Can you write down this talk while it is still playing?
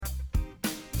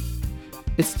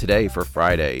It's today for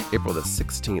Friday, April the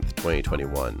 16th,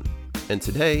 2021, and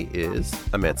today is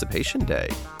Emancipation Day,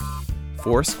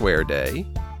 Foursquare Day,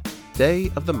 Day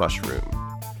of the Mushroom,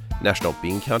 National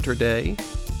Bean Counter Day,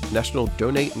 National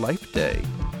Donate Life Day,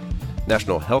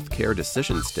 National Healthcare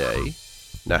Decisions Day,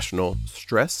 National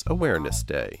Stress Awareness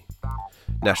Day,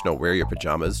 National Wear Your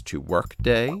Pajamas to Work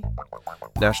Day,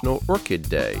 National Orchid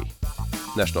Day,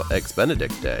 National Eggs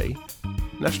Benedict Day,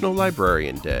 National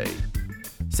Librarian Day,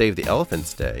 Save the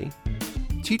Elephants Day,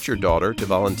 Teach Your Daughter to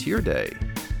Volunteer Day,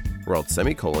 World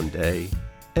Semicolon Day,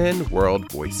 and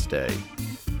World Voice Day.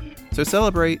 So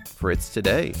celebrate, for it's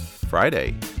today,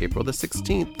 Friday, April the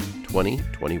 16th,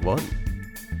 2021.